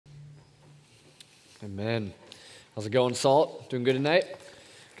Amen. How's it going, Salt? Doing good tonight?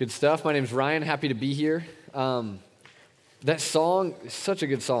 Good stuff. My name's Ryan. Happy to be here. That song is such a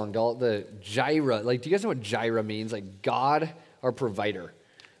good song, the Jireh. Like, do you guys know what Jireh means? Like, God, our provider.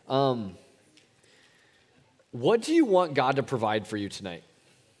 What do you want God to provide for you tonight?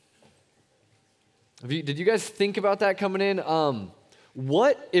 Did you guys think about that coming in?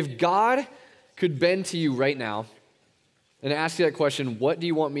 What if God could bend to you right now and ask you that question, what do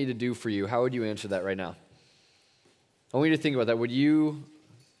you want me to do for you? How would you answer that right now? I want you to think about that. Do you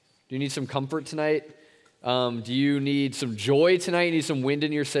need some comfort tonight? Do you need some joy tonight? You need some wind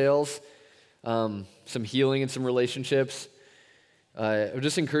in your sails? Some healing in some relationships? I would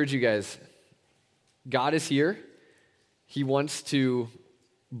just encourage you guys, God is here. He wants to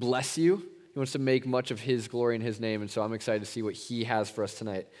bless you. He wants to make much of His glory in His name, and so I'm excited to see what He has for us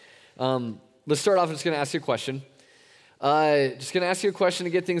tonight. Let's start off. I'm just going to ask you a question. To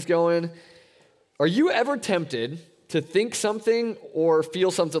get things going. Are you ever tempted to think something or feel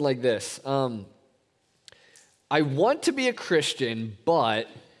something like this? I want to be a Christian, but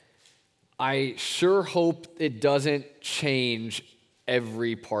I sure hope it doesn't change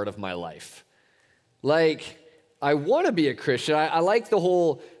every part of my life. Like, I want to be a Christian. I like the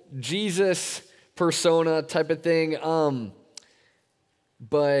whole Jesus persona type of thing.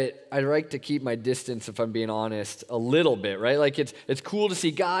 But I'd like to keep my distance, if I'm being honest, a little bit, right? Like, it's cool to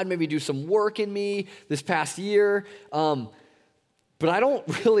see God maybe do some work in me this past year, but I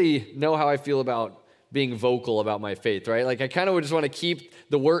don't really know how I feel about being vocal about my faith, right? Like, I kind of would just want to keep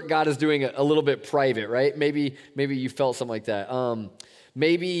the work God is doing a little bit private, right? Maybe you felt something like that.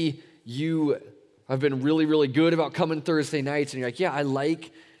 Maybe you have been really, really good about coming Thursday nights, and you're like, yeah, I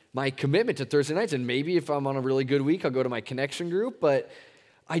like my commitment to Thursday nights, and maybe if I'm on a really good week, I'll go to my connection group, but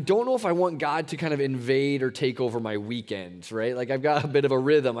I don't know if I want God to kind of invade or take over my weekends, right? Like, I've got a bit of a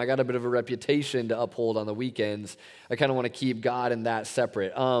rhythm. I got a bit of a reputation to uphold on the weekends. I kind of want to keep God and that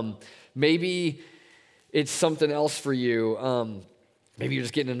separate. Maybe it's something else for you. Maybe you're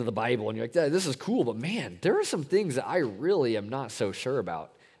just getting into the Bible and you're like, yeah, this is cool, but man, there are some things that I really am not so sure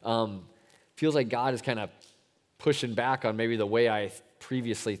about. Feels like God is kind of pushing back on maybe the way I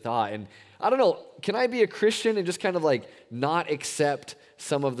previously thought. And I don't know, can I be a Christian and just kind of like not accept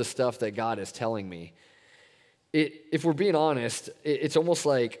some of the stuff that God is telling me? If we're being honest, it's almost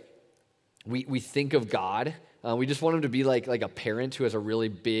like we think of God. We just want Him to be like a parent who has a really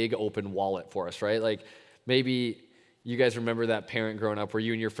big open wallet for us, right? Like, maybe you guys remember that parent growing up where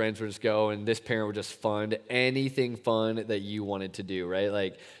you and your friends would just go and this parent would just fund anything fun that you wanted to do, right?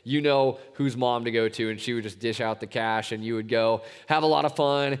 Like, you know whose mom to go to, and she would just dish out the cash and you would go have a lot of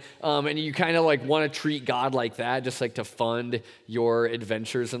fun. And you kind of like want to treat God like that, just like to fund your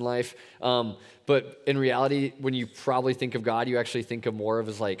adventures in life. But in reality, when you probably think of God, you actually think of more of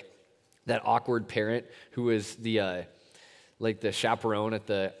as like that awkward parent who is the chaperone at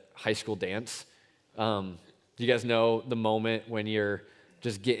the high school dance. Do you guys know the moment when you're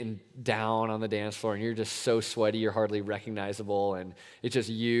just getting down on the dance floor and you're just so sweaty you're hardly recognizable, and it's just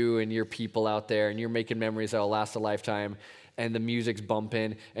you and your people out there and you're making memories that will last a lifetime, and the music's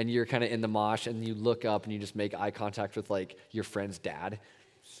bumping and you're kind of in the mosh and you look up and you just make eye contact with like your friend's dad?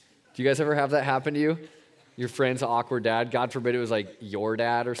 Do you guys ever have that happen to you? Your friend's awkward dad? God forbid it was like your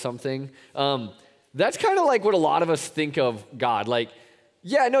dad or something. That's kind of like what a lot of us think of God. Like,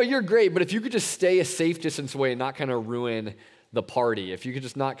 yeah, no, you're great, but if you could just stay a safe distance away and not kind of ruin the party, if you could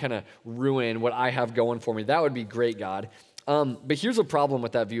just not kind of ruin what I have going for me, that would be great, God. But here's a problem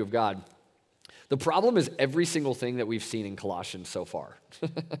with that view of God. The problem is every single thing that we've seen in Colossians so far.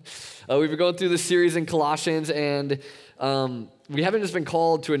 We've been going through this series in Colossians, and we haven't just been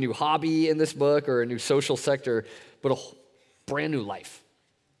called to a new hobby in this book or a new social sector, but a brand new life,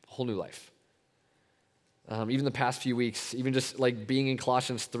 a whole new life. Even the past few weeks, even just like being in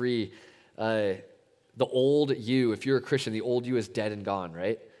Colossians 3, the old you, if you're a Christian, the old you is dead and gone,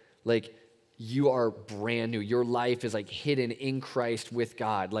 right? Like, you are brand new. Your life is like hidden in Christ with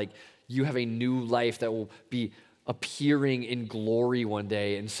God. Like, you have a new life that will be appearing in glory one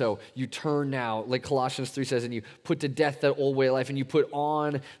day. And so you turn now, like Colossians 3 says, and you put to death that old way of life and you put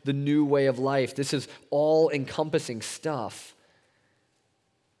on the new way of life. This is all-encompassing stuff.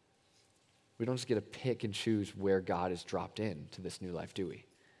 We don't just get to pick and choose where God is dropped in to this new life, do we?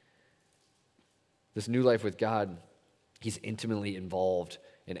 This new life with God, He's intimately involved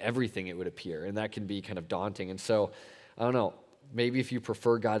in everything, it would appear, and that can be kind of daunting. And so, I don't know, maybe if you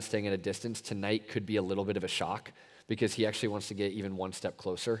prefer God staying at a distance, tonight could be a little bit of a shock because He actually wants to get even one step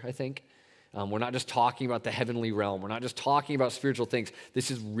closer, I think. We're not just talking about the heavenly realm. We're not just talking about spiritual things. This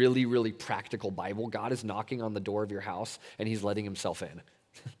is really, really practical Bible. God is knocking on the door of your house, and He's letting Himself in.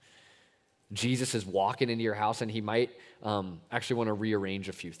 Jesus is walking into your house and he might actually want to rearrange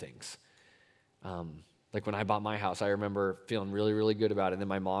a few things. Like when I bought my house, I remember feeling really, really good about it. And then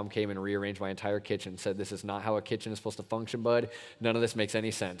my mom came and rearranged my entire kitchen, said, this is not how a kitchen is supposed to function, bud. None of this makes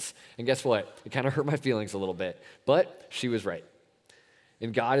any sense. And guess what? It kind of hurt my feelings a little bit, but she was right.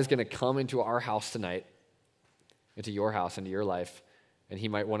 And God is going to come into our house tonight, into your house, into your life, and he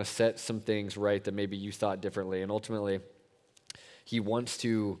might want to set some things right that maybe you thought differently. And ultimately, he wants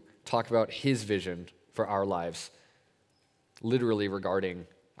to talk about his vision for our lives, literally regarding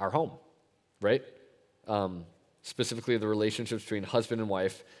our home, right? Specifically the relationships between husband and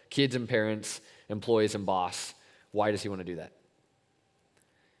wife, kids and parents, employees and boss. Why does he want to do that?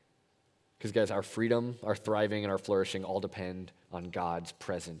 Because guys, our freedom, our thriving, and our flourishing all depend on God's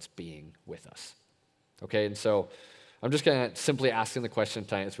presence being with us. Okay, and so I'm just going to simply asking the question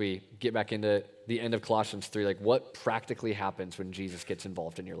tonight as we get back into the end of Colossians 3, like what practically happens when Jesus gets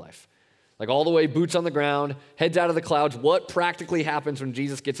involved in your life? Like all the way, boots on the ground, heads out of the clouds, what practically happens when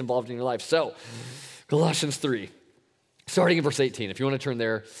Jesus gets involved in your life? So, Colossians 3, starting in verse 18, if you want to turn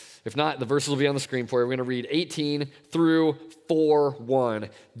there. If not, the verses will be on the screen for you. We're going to read 18 through 4:1.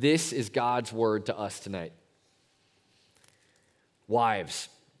 This is God's word to us tonight. Wives,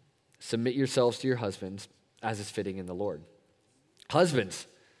 submit yourselves to your husbands as is fitting in the Lord. Husbands,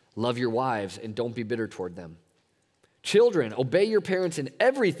 love your wives and don't be bitter toward them. Children, obey your parents in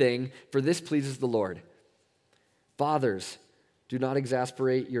everything, for this pleases the Lord. Fathers, do not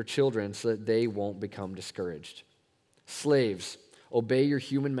exasperate your children so that they won't become discouraged. Slaves, obey your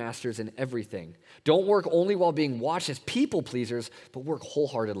human masters in everything. Don't work only while being watched as people pleasers, but work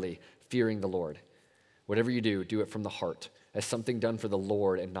wholeheartedly, fearing the Lord. Whatever you do, do it from the heart, as something done for the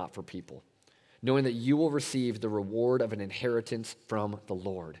Lord and not for people, knowing that you will receive the reward of an inheritance from the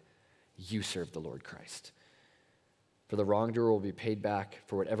Lord. You serve the Lord Christ. For the wrongdoer will be paid back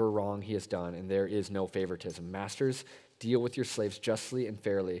for whatever wrong he has done, and there is no favoritism. Masters, deal with your slaves justly and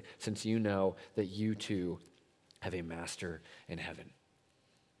fairly, since you know that you too have a master in heaven.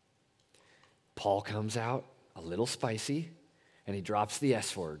 Paul comes out a little spicy, and he drops the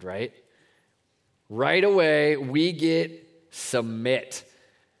S word, right? Right away, we get submit.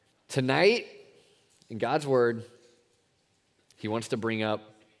 Tonight, in God's word, he wants to bring up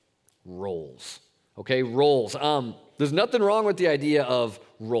roles. Okay, roles. There's nothing wrong with the idea of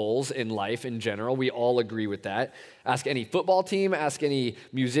roles in life in general. We all agree with that. Ask any football team, ask any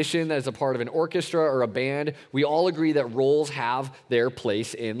musician that is a part of an orchestra or a band. We all agree that roles have their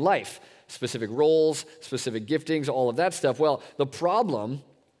place in life. Specific roles, specific giftings, all of that stuff. Well, the problem,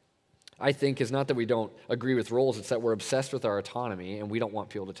 I think, is not that we don't agree with roles. It's that we're obsessed with our autonomy and we don't want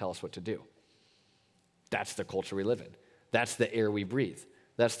people to tell us what to do. That's the culture we live in. That's the air we breathe.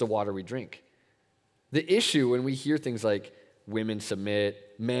 That's the water we drink. The issue when we hear things like women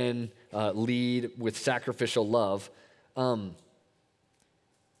submit, men lead with sacrificial love,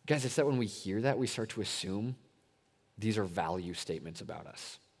 guys, it's that when we hear that, we start to assume these are value statements about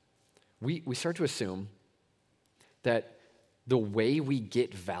us. We start to assume that the way we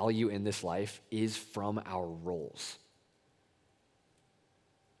get value in this life is from our roles.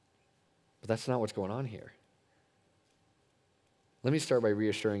 But that's not what's going on here. Let me start by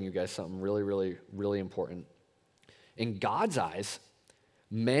reassuring you guys something really, really, really important. In God's eyes,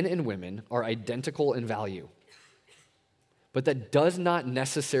 men and women are identical in value. But that does not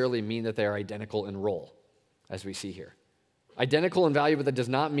necessarily mean that they are identical in role, as we see here. Identical in value, but that does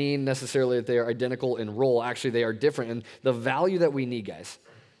not mean necessarily that they are identical in role. Actually, they are different. And the value that we need, guys,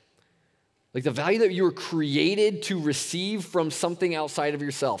 like the value that you were created to receive from something outside of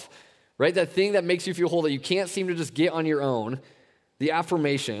yourself, right? That thing that makes you feel whole that you can't seem to just get on your own. The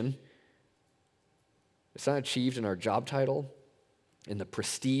affirmation, it's not achieved in our job title, in the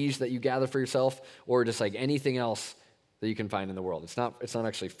prestige that you gather for yourself, or just like anything else that you can find in the world. It's not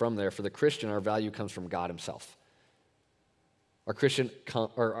actually from there. For the Christian, our value comes from God himself.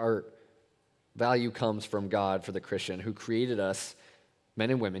 Our value comes from God for the Christian, who created us, men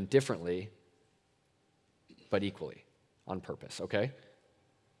and women, differently, but equally, on purpose, okay?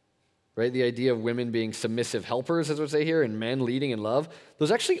 Right? The idea of women being submissive helpers, as we say here, and men leading in love, those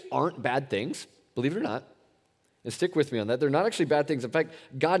actually aren't bad things, believe it or not. And stick with me on that. They're not actually bad things. In fact,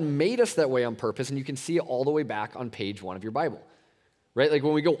 God made us that way on purpose, and you can see it all the way back on page 1 of your Bible. Right? Like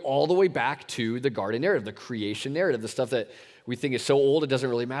when we go all the way back to the garden narrative, the creation narrative, the stuff that we think is so old it doesn't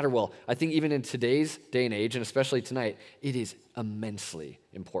really matter. Well, I think even in today's day and age, and especially tonight, it is immensely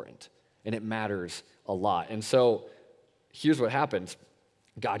important, and it matters a lot. And so here's what happens.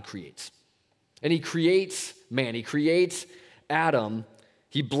 God creates. And he creates man. He creates Adam.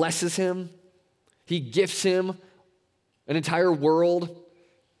 He blesses him. He gifts him an entire world,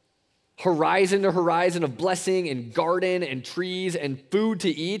 horizon to horizon of blessing and garden and trees and food to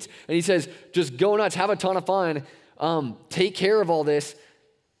eat. And he says, just go nuts, have a ton of fun, take care of all this.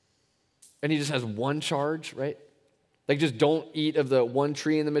 And he just has one charge, right? Like just don't eat of the one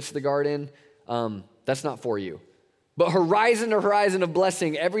tree in the midst of the garden. That's not for you. But horizon to horizon of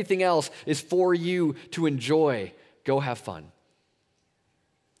blessing, everything else is for you to enjoy. Go have fun.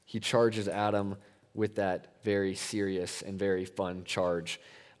 He charges Adam with that very serious and very fun charge.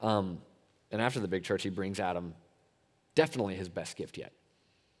 And after the big charge, he brings Adam definitely his best gift yet.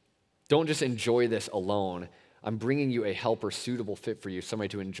 Don't just enjoy this alone. I'm bringing you a helper suitable fit for you, somebody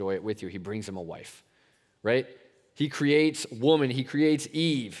to enjoy it with you. He brings him a wife, right? He creates woman. He creates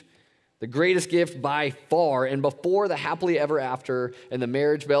Eve, the greatest gift by far. And before the happily ever after and the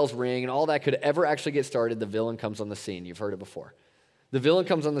marriage bells ring and all that could ever actually get started, the villain comes on the scene. You've heard it before. The villain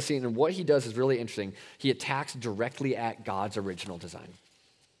comes on the scene, and what he does is really interesting. He attacks directly at God's original design.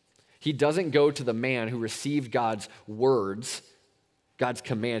 He doesn't go to the man who received God's words, God's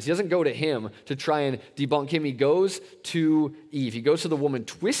commands. He doesn't go to him to try and debunk him. He goes to Eve. He goes to the woman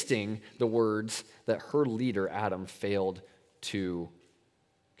twisting the words that her leader, Adam, failed to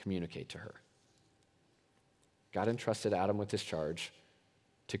communicate to her. God entrusted Adam with this charge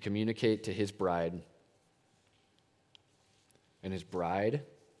to communicate to his bride. And his bride,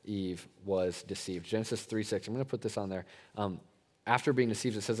 Eve, was deceived. Genesis 3:6, I'm going to put this on there. After being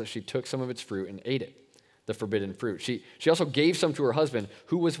deceived, it says that she took some of its fruit and ate it, the forbidden fruit. She also gave some to her husband,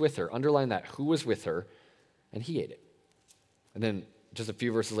 who was with her. Underline that, who was with her, and he ate it. And then just a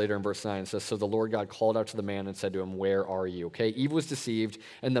few verses later in verse 9, it says, so the Lord God called out to the man and said to him, where are you? Okay, Eve was deceived,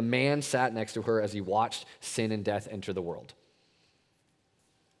 and the man sat next to her as he watched sin and death enter the world.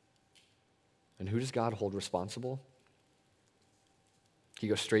 And who does God hold responsible? He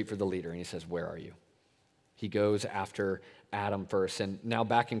goes straight for the leader, and he says, where are you? He goes after Adam first. And now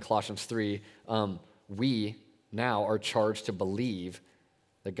back in Colossians 3, we now are charged to believe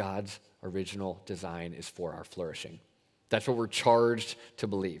that God's original design is for our flourishing. That's what we're charged to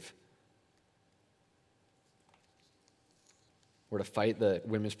believe. We're to fight the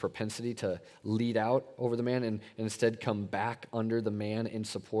women's propensity to lead out over the man and instead come back under the man in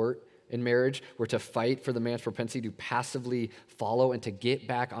support. In marriage, we're to fight for the man's propensity to passively follow and to get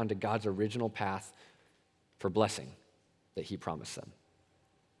back onto God's original path for blessing that he promised them.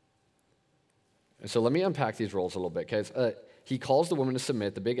 And so let me unpack these roles a little bit, guys. He calls the woman to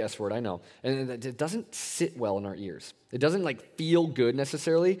submit, the big S word, I know, and it doesn't sit well in our ears. It doesn't feel good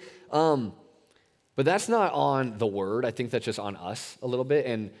necessarily, but that's not on the word. I think that's just on us a little bit,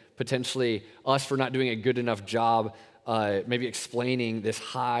 and potentially us for not doing a good enough job maybe explaining this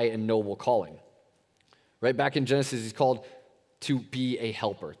high and noble calling. Right back in Genesis, he's called to be a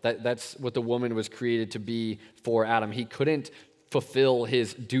helper. That's what the woman was created to be for Adam. He couldn't fulfill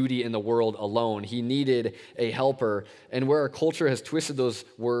his duty in the world alone. He needed a helper. And where our culture has twisted those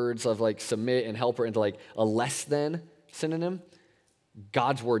words of submit and helper into a less than synonym,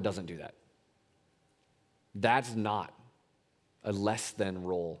 God's word doesn't do that. That's not a less than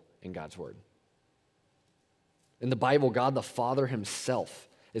role in God's word. In the Bible, God the Father himself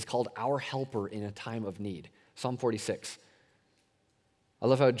is called our helper in a time of need. Psalm 46. I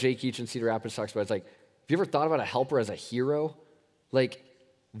love how Jake Each in Cedar Rapids talks about it. It's have you ever thought about a helper as a hero?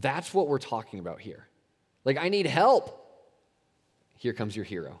 That's what we're talking about here. I need help. Here comes your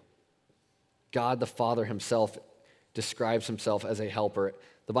hero. God the Father himself describes himself as a helper.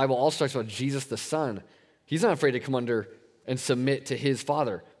 The Bible also talks about Jesus the Son. He's not afraid to come under and submit to his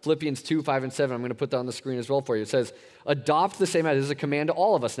Father. Philippians 2:5-7, I'm going to put that on the screen as well for you. It says, adopt the same attitude. This is a command to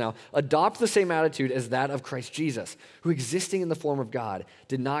all of us now. Adopt the same attitude as that of Christ Jesus, who existing in the form of God,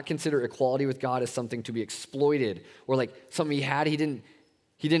 did not consider equality with God as something to be exploited or something he had. He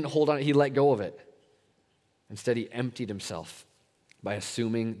didn't hold on. He let go of it. Instead, he emptied himself by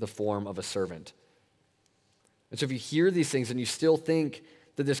assuming the form of a servant. And so if you hear these things and you still think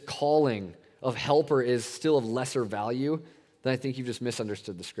that this calling of helper is still of lesser value, then I think you've just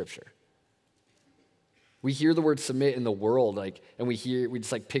misunderstood the scripture. We hear the word submit in the world, and we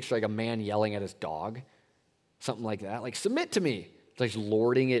just picture a man yelling at his dog, something like that. Submit to me. It's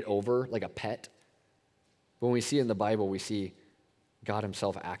lording it over like a pet. But when we see it in the Bible, we see God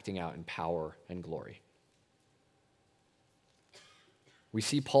himself acting out in power and glory. We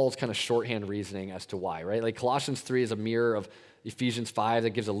see Paul's kind of shorthand reasoning as to why, right? Colossians 3 is a mirror of Ephesians 5 that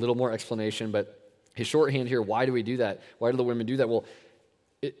gives a little more explanation, but his shorthand here, why do we do that? Why do the women do that? Well,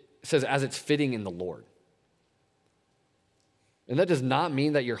 it says as it's fitting in the Lord. And that does not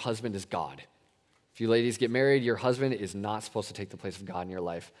mean that your husband is God. If you ladies get married, your husband is not supposed to take the place of God in your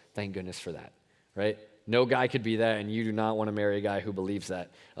life. Thank goodness for that, right? no guy could be that, and you do not want to marry a guy who believes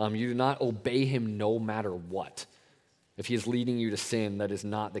that. You do not obey him no matter what. If he is leading you to sin, that is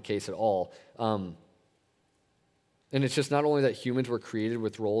not the case at all. And it's just not only that humans were created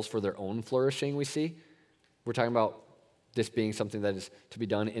with roles for their own flourishing, we see. We're talking about this being something that is to be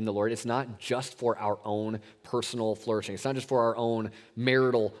done in the Lord. It's not just for our own personal flourishing. It's not just for our own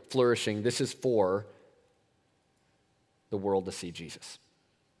marital flourishing. This is for the world to see Jesus.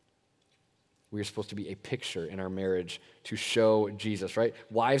 We are supposed to be a picture in our marriage to show Jesus, right?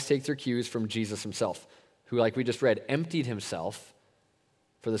 Wives take their cues from Jesus himself, who, like we just read, emptied himself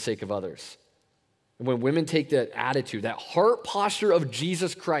for the sake of others. And when women take that attitude, that heart posture of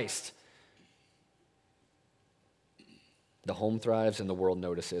Jesus Christ, the home thrives and the world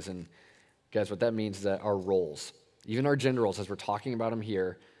notices. And guys, what that means is that our roles, even our gender roles, as we're talking about them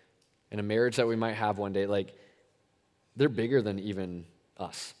here, in a marriage that we might have one day, like, they're bigger than even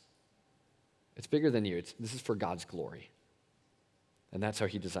us. It's bigger than you. This is for God's glory. And that's how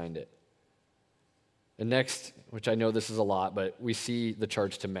he designed it. And next, which I know this is a lot, but we see the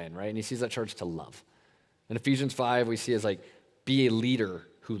charge to men, right? And he sees that charge to love. In Ephesians 5, we see as like, be a leader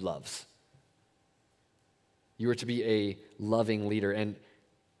who loves. You are to be a loving leader. And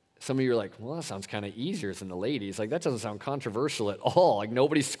some of you are like, well, that sounds kind of easier than the ladies. Like, that doesn't sound controversial at all. Like,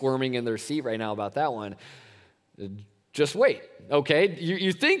 nobody's squirming in their seat right now about that one. Just wait, okay?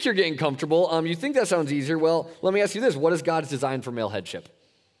 You think you're getting comfortable. You think that sounds easier. Well, let me ask you this. What is God's design for male headship?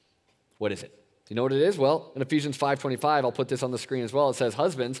 What is it? Do you know what it is? Well, in Ephesians 5:25, I'll put this on the screen as well. It says,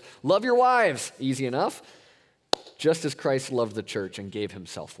 husbands, love your wives. Easy enough. Just as Christ loved the church and gave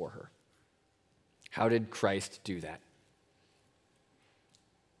himself for her. How did Christ do that?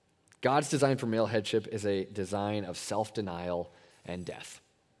 God's design for male headship is a design of self-denial and death.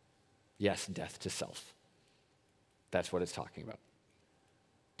 Yes, death to self. That's what it's talking about.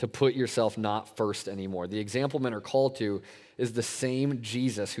 To put yourself not first anymore. The example men are called to is the same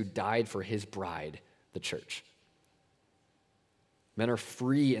Jesus who died for his bride, the church. Men are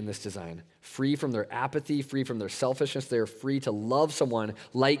free in this design, free from their apathy, free from their selfishness. They are free to love someone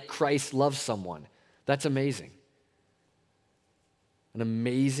like Christ loves someone. That's amazing. An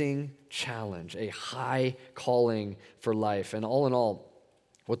amazing challenge, a high calling for life. And all in all,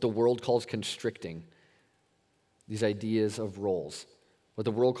 what the world calls constricting, these ideas of roles, what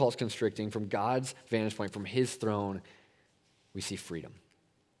the world calls constricting, from God's vantage point, from his throne, we see freedom.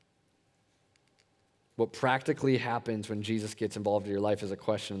 What practically happens when Jesus gets involved in your life is a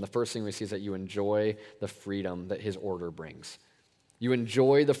question. And the first thing we see is that you enjoy the freedom that his order brings. You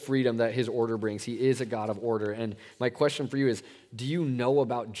enjoy the freedom that his order brings. He is a God of order. And my question for you is, do you know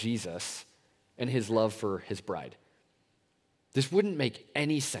about Jesus and his love for his bride? This wouldn't make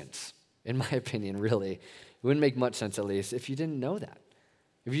any sense, in my opinion, really. It wouldn't make much sense, at least, if you didn't know that.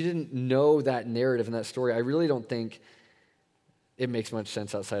 If you didn't know that narrative and that story, I really don't think it makes much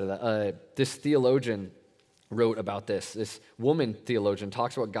sense outside of that. This theologian wrote about this. This woman theologian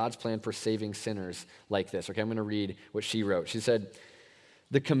talks about God's plan for saving sinners like this. Okay, I'm going to read what she wrote. She said,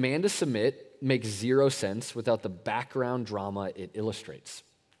 the command to submit makes zero sense without the background drama it illustrates.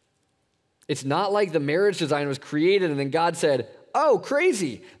 It's not like the marriage design was created and then God said, oh,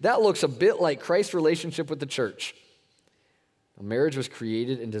 crazy. That looks a bit like Christ's relationship with the church. A marriage was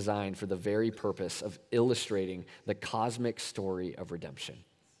created and designed for the very purpose of illustrating the cosmic story of redemption.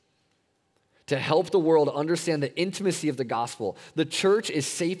 To help the world understand the intimacy of the gospel, the church is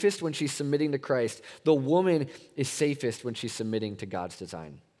safest when she's submitting to Christ. The woman is safest when she's submitting to God's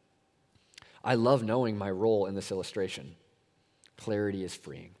design. I love knowing my role in this illustration. Clarity is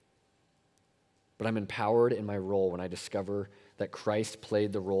freeing. But I'm empowered in my role when I discover that Christ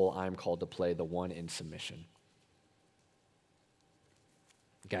played the role I'm called to play, the one in submission.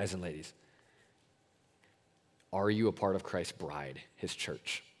 Guys and ladies, are you a part of Christ's bride, his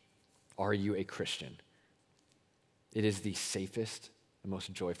church? Are you a Christian? It is the safest and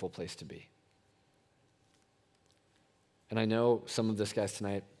most joyful place to be. And I know some of this, guys,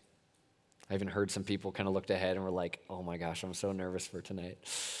 tonight, I even heard some people kind of looked ahead and were like, oh my gosh, I'm so nervous for tonight.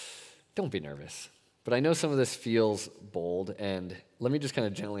 Don't be nervous. But I know some of this feels bold, and let me just kind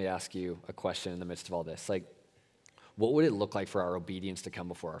of gently ask you a question in the midst of all this. Like, what would it look like for our obedience to come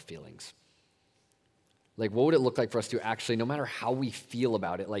before our feelings? Like, what would it look like for us to actually, no matter how we feel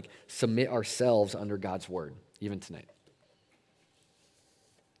about it, like, submit ourselves under God's word, even tonight?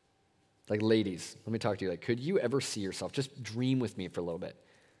 Like, ladies, let me talk to you. Like, could you ever see yourself, just dream with me for a little bit.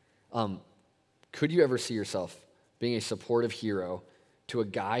 Could you ever see yourself being a supportive hero to a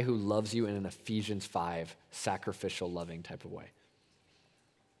guy who loves you in an Ephesians 5 sacrificial, loving type of way?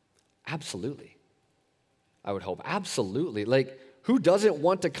 Absolutely. I would hope. Absolutely. Like, who doesn't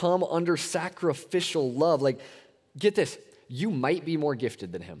want to come under sacrificial love? Like, get this, you might be more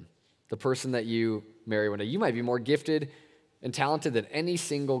gifted than him. The person that you marry one day, you might be more gifted and talented than any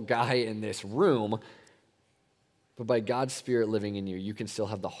single guy in this room, but by God's Spirit living in you, you can still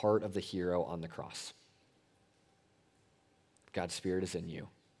have the heart of the hero on the cross. God's Spirit is in you.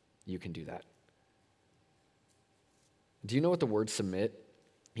 You can do that. Do you know what the word submit,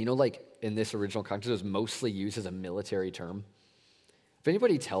 like in this original context, it was mostly used as a military term? If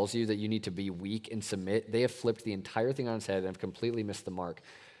anybody tells you that you need to be weak and submit, they have flipped the entire thing on its head and have completely missed the mark.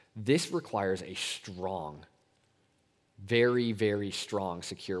 This requires a strong, very, very strong,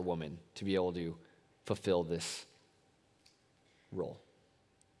 secure woman to be able to fulfill this role.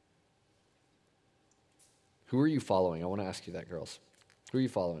 Who are you following? I want to ask you that, girls. Who are you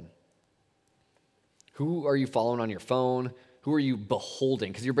following? Who are you following on your phone? Who are you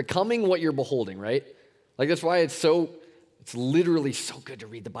beholding? Because you're becoming what you're beholding, right? Like, that's why it's literally so good to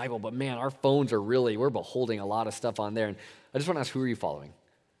read the Bible. But man, our phones we're beholding a lot of stuff on there. And I just want to ask, who are you following?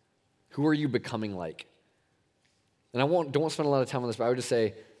 Who are you becoming like? And don't spend a lot of time on this, but I would just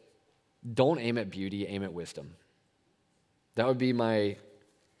say, don't aim at beauty, aim at wisdom. That would be my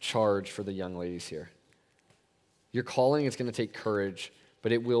charge for the young ladies here. Your calling is going to take courage,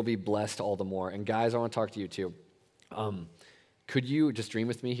 but it will be blessed all the more. And guys, I want to talk to you too. Could you, just dream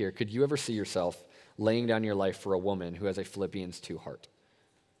with me here, could you ever see yourself laying down your life for a woman who has a Philippians 2 heart?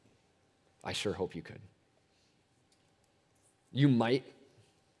 I sure hope you could. You might,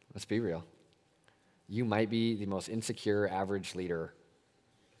 let's be real, you might be the most insecure average leader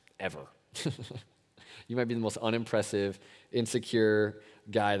ever. You might be the most unimpressive, insecure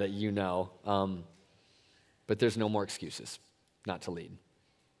guy that you know, but there's no more excuses not to lead.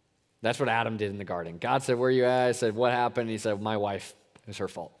 That's what Adam did in the garden. God said, where are you at? I said, what happened? He said, my wife, it was her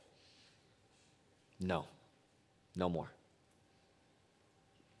fault. No more.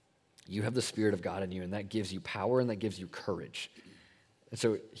 You have the Spirit of God in you, and that gives you power and that gives you courage. And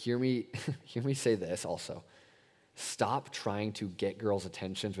so hear me say this also. Stop trying to get girls'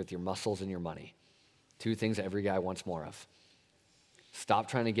 attentions with your muscles and your money. 2 things that every guy wants more of. Stop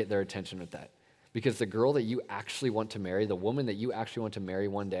trying to get their attention with that. Because the girl that you actually want to marry, the woman that you actually want to marry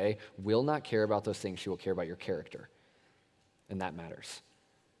one day, will not care about those things. She will care about your character. And that matters.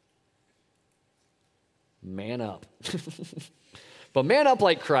 Man up. But man up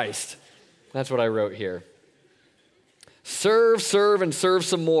like Christ. That's what I wrote here. Serve, and serve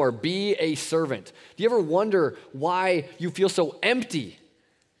some more. Be a servant. Do you ever wonder why you feel so empty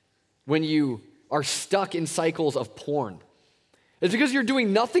when you are stuck in cycles of porn? It's because you're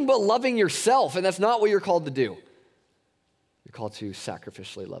doing nothing but loving yourself, and that's not what you're called to do. You're called to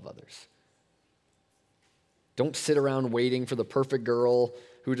sacrificially love others. Don't sit around waiting for the perfect girl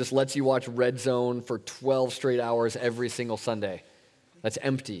who just lets you watch Red Zone for 12 straight hours every single Sunday. That's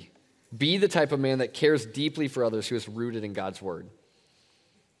empty. Be the type of man that cares deeply for others, who is rooted in God's word.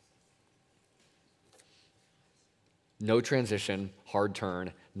 No transition, hard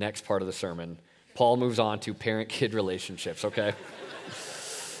turn, next part of the sermon. Paul moves on to parent-kid relationships, okay?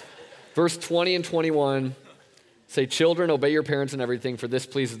 Verse 20 and 21 say, children, obey your parents in everything, for this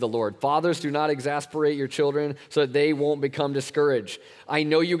pleases the Lord. Fathers, do not exasperate your children so that they won't become discouraged. I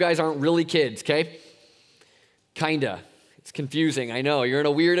know you guys aren't really kids, okay? Kinda. It's confusing, I know. You're in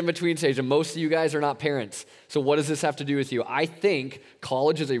a weird in-between stage, and most of you guys are not parents. So what does this have to do with you? I think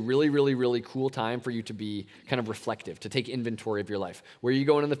college is a really, really, really cool time for you to be kind of reflective, to take inventory of your life. Where are you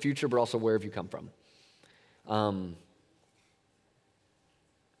going in the future, but also where have you come from?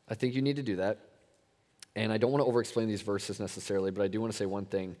 I think you need to do that. And I don't want to over-explain these verses necessarily, but I do want to say one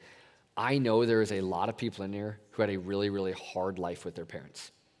thing. I know there is a lot of people in here who had a really, really hard life with their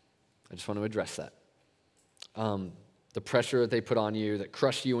parents. I just want to address that. The pressure that they put on you, that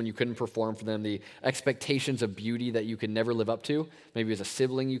crushed you when you couldn't perform for them, the expectations of beauty that you could never live up to, maybe as a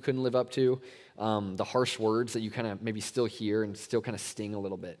sibling you couldn't live up to, the harsh words that you kind of maybe still hear and still kind of sting a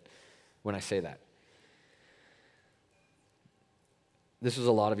little bit when I say that. This was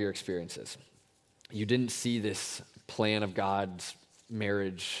a lot of your experiences. You didn't see this plan of God's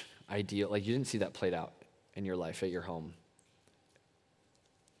marriage ideal, like you didn't see that played out in your life, at your home.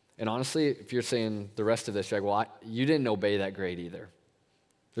 And honestly, if you're saying the rest of this, you're like, well, you didn't obey that great either.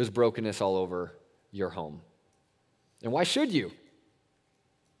 There's brokenness all over your home. And why should you?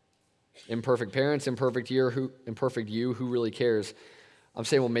 Imperfect parents, imperfect you, who really cares? I'm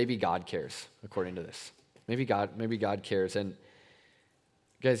saying, well, maybe God cares, according to this. Maybe God cares. And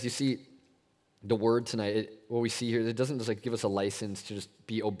guys, you see, the word tonight, what we see here, it doesn't just like give us a license to just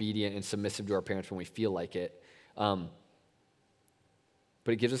be obedient and submissive to our parents when we feel like it.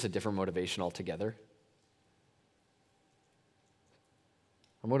 But it gives us a different motivation altogether.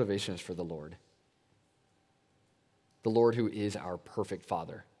 Our motivation is for the Lord. The Lord who is our perfect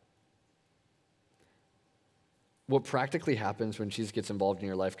Father. What practically happens when Jesus gets involved in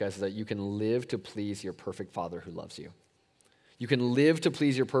your life, guys, is that you can live to please your perfect Father who loves you. You can live to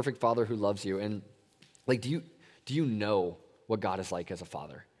please your perfect Father who loves you. And like, do you know what God is like as a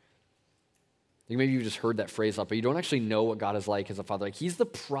father? Like maybe you just heard that phrase up, but you don't actually know what God is like as a father. Like he's the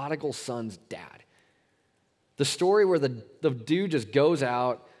prodigal son's dad. The story where the dude just goes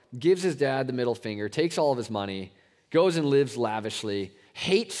out, gives his dad the middle finger, takes all of his money, goes and lives lavishly,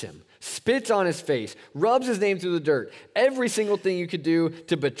 hates him, spits on his face, rubs his name through the dirt, every single thing you could do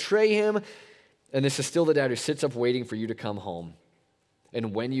to betray him. And this is still the dad who sits up waiting for you to come home.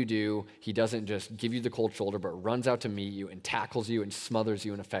 And when you do, he doesn't just give you the cold shoulder, but runs out to meet you and tackles you and smothers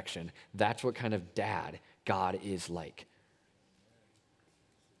you in affection. That's what kind of dad God is like.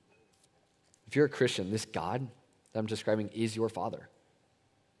 If you're a Christian, this God that I'm describing is your father.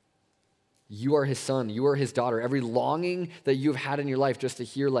 You are his son. You are his daughter. Every longing that you've had in your life just to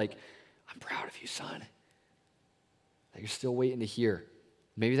hear like, I'm proud of you, son. That you're still waiting to hear.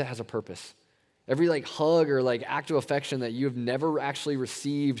 Maybe that has a purpose. Every like hug or like act of affection that you've never actually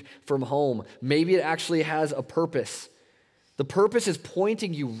received from home, maybe it actually has a purpose. The purpose is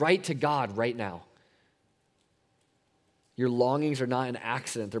pointing you right to God right now. Your longings are not an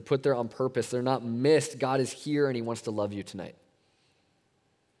accident. They're put there on purpose. They're not missed. God is here and he wants to love you tonight.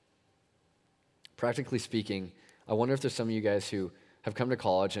 Practically speaking, I wonder if there's some of you guys who have come to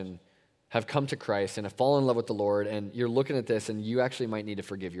college and have come to Christ and have fallen in love with the Lord, and you're looking at this and you actually might need to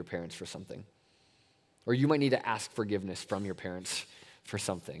forgive your parents for something. Or you might need to ask forgiveness from your parents for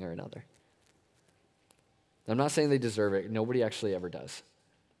something or another. I'm not saying they deserve it. Nobody actually ever does.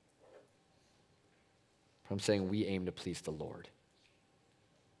 But I'm saying we aim to please the Lord.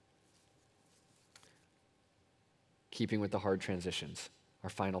 Keeping with the hard transitions, our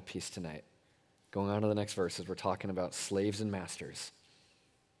final piece tonight. Going on to the next verses, we're talking about slaves and masters.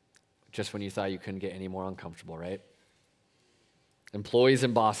 Just when you thought you couldn't get any more uncomfortable, right? Employees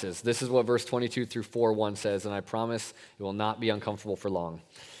and bosses. This is what verse 22 through 4:1 says, and I promise it will not be uncomfortable for long.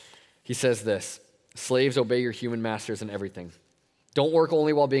 He says this, slaves, obey your human masters in everything. Don't work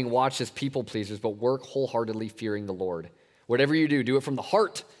only while being watched as people pleasers, but work wholeheartedly fearing the Lord. Whatever you do, do it from the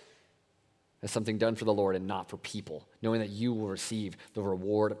heart as something done for the Lord and not for people, knowing that you will receive the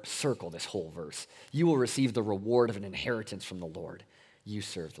reward. Circle this whole verse. You will receive the reward of an inheritance from the Lord. You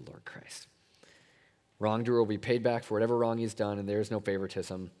serve the Lord Christ. Wrongdoer will be paid back for whatever wrong he's done, and there is no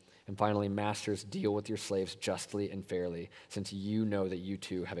favoritism. And finally, masters, deal with your slaves justly and fairly, since you know that you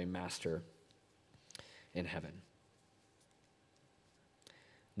too have a master in heaven.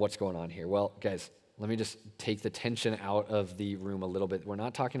 What's going on here? Well, guys, let me just take the tension out of the room a little bit. We're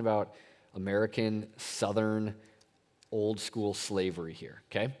not talking about American, Southern, old school slavery here,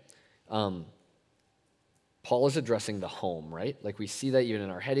 okay? Paul is addressing the home, right? Like we see that even in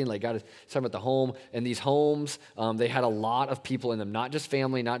our heading, like God is talking about the home. And these homes, they had a lot of people in them, not just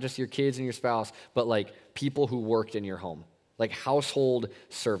family, not just your kids and your spouse, but like people who worked in your home, like household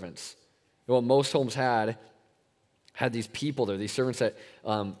servants. And what most homes had these people there, these servants that,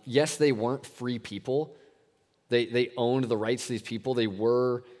 yes, they weren't free people. They owned the rights to these people. They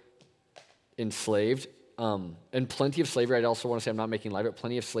were enslaved. And plenty of slavery, I'd also want to say I'm not making light of it,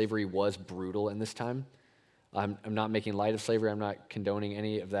 plenty of slavery was brutal in this time. I'm not making light of slavery. I'm not condoning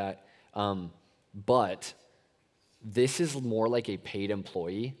any of that. But this is more like a paid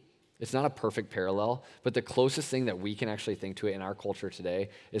employee. It's not a perfect parallel, but the closest thing that we can actually think to it in our culture today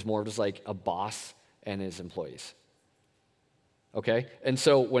is more just like a boss and his employees. Okay? And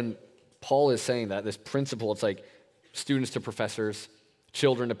so when Paul is saying that, this principle, it's like students to professors,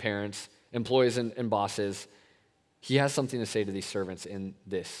 children to parents, employees and bosses, he has something to say to these servants in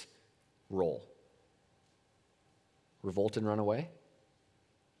this role. Revolt and run away?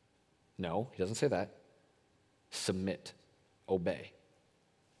 No, he doesn't say that. Submit, obey.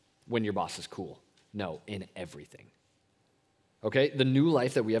 When your boss is cool. No, in everything. Okay, the new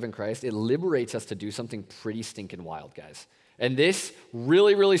life that we have in Christ, it liberates us to do something pretty stinking wild, guys. And this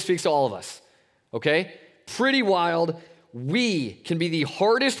really, really speaks to all of us. Okay? Pretty wild. We can be the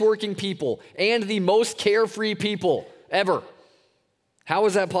hardest working people and the most carefree people ever. How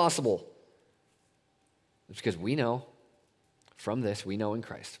is that possible? It's because we know from this, we know in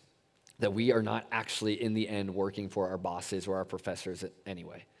Christ that we are not actually in the end working for our bosses or our professors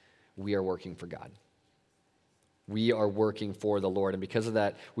anyway. We are working for God. We are working for the Lord. And because of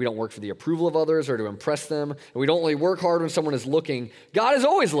that, we don't work for the approval of others or to impress them. And we don't really work hard when someone is looking. God is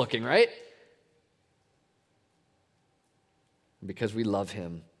always looking, right? Because we love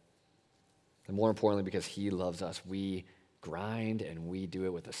him, and more importantly, because he loves us, we grind, and we do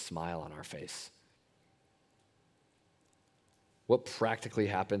it with a smile on our face. What practically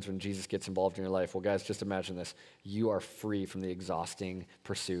happens when Jesus gets involved in your life? Well, guys, just imagine this. You are free from the exhausting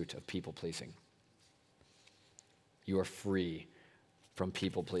pursuit of people-pleasing. You are free from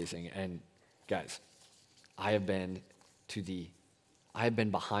people-pleasing. And guys, I have been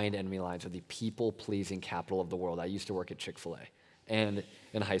behind enemy lines of the people-pleasing capital of the world. I used to work at Chick-fil-A and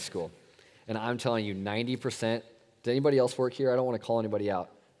in high school. And I'm telling you, 90%, did anybody else work here? I don't want to call anybody out.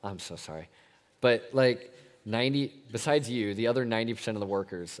 I'm so sorry. But like 90, besides you, the other 90% of the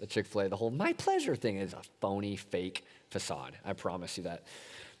workers at Chick-fil-A, the whole my pleasure thing is a phony, fake facade. I promise you that.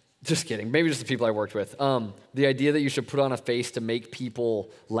 Just kidding. Maybe just the people I worked with. The idea that you should put on a face to make people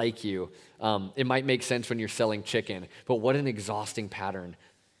like you, it might make sense when you're selling chicken, but what an exhausting pattern.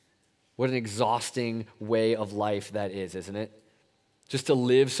 What an exhausting way of life that is, isn't it? Just to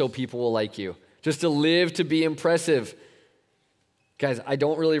live so people will like you. Just to live to be impressive. Guys, I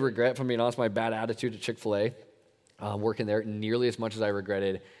don't really regret, if I'm being honest, my bad attitude at Chick-fil-A, working there nearly as much as I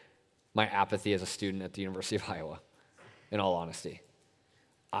regretted my apathy as a student at the University of Iowa, in all honesty.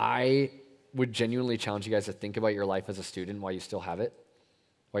 I would genuinely challenge you guys to think about your life as a student while you still have it,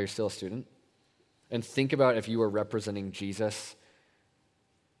 while you're still a student, and think about if you are representing Jesus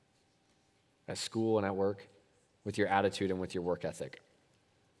at school and at work with your attitude and with your work ethic.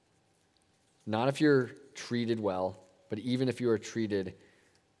 Not if you're treated well, but even if you are treated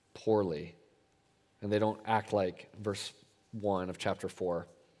poorly, and they don't act like verse 1 of chapter 4,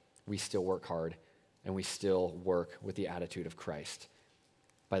 we still work hard, and we still work with the attitude of Christ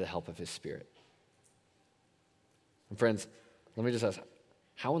by the help of his Spirit. And friends, let me just ask,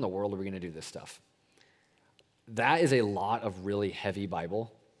 how in the world are we going to do this stuff? That is a lot of really heavy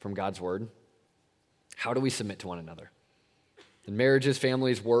Bible from God's word. How do we submit to one another? In marriages,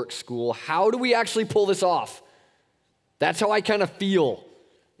 families, work, school, how do we actually pull this off? That's how I kind of feel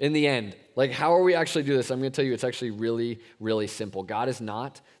in the end. Like, how are we actually do this? I'm going to tell you, it's actually really, really simple. God is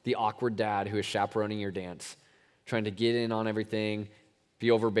not the awkward dad who is chaperoning your dance, trying to get in on everything,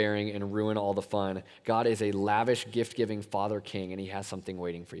 be overbearing, and ruin all the fun. God is a lavish, gift-giving Father King, and he has something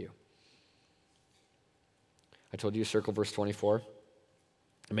waiting for you. I told you to circle verse 24.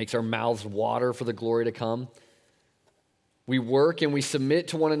 It makes our mouths water for the glory to come. We work and we submit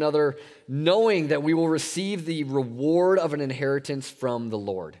to one another, knowing that we will receive the reward of an inheritance from the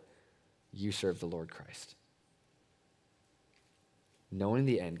Lord. You serve the Lord Christ. Knowing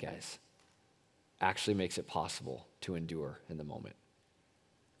the end, guys, actually makes it possible to endure in the moment.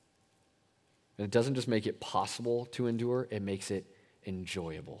 And it doesn't just make it possible to endure, it makes it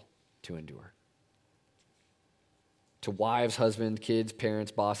enjoyable to endure. To wives, husbands, kids,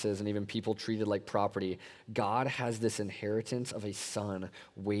 parents, bosses, and even people treated like property, God has this inheritance of a son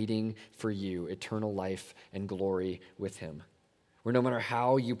waiting for you, eternal life and glory with him. Where no matter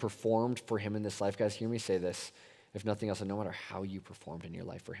how you performed for him in this life, guys, hear me say this, if nothing else, no matter how you performed in your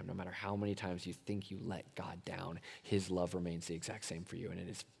life for him, no matter how many times you think you let God down, his love remains the exact same for you, and it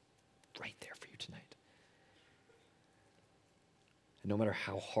is right there for you tonight. And no matter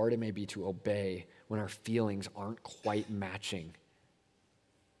how hard it may be to obey when our feelings aren't quite matching,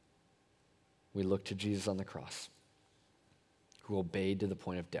 we look to Jesus on the cross, who obeyed to the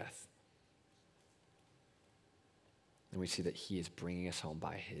point of death. And we see that he is bringing us home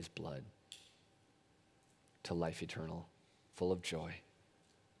by his blood to life eternal, full of joy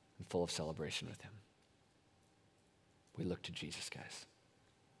and full of celebration with him. We look to Jesus, guys.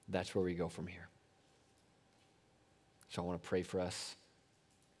 That's where we go from here. So I want to pray for us.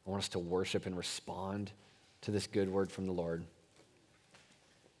 I want us to worship and respond to this good word from the Lord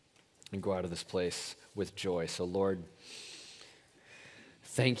and go out of this place with joy. So Lord,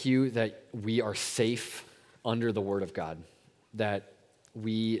 thank you that we are safe under the word of God, that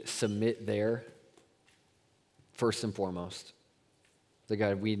we submit there first and foremost. That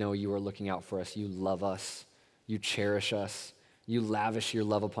God, we know you are looking out for us. You love us. You cherish us. You lavish your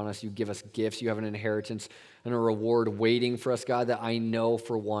love upon us. You give us gifts. You have an inheritance and a reward waiting for us, God, that I know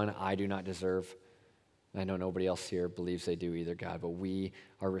for one I do not deserve. I know nobody else here believes they do either, God, but we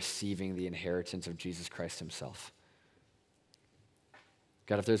are receiving the inheritance of Jesus Christ himself.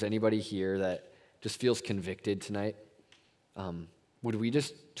 God, if there's anybody here that just feels convicted tonight, would we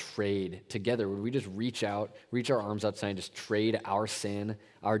just trade together? Would we just reach our arms out tonight and just trade our sin,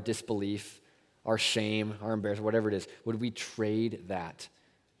 our disbelief, our shame, our embarrassment, whatever it is? Would we trade that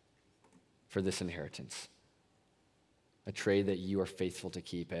for this inheritance? A trade that you are faithful to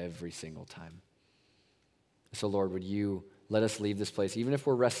keep every single time. So Lord, would you let us leave this place, even if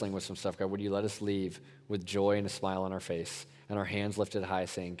we're wrestling with some stuff, God, would you let us leave with joy and a smile on our face and our hands lifted high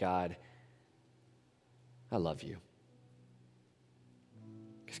saying, God, I love you.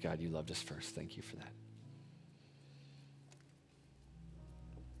 Because God, you loved us first. Thank you for that.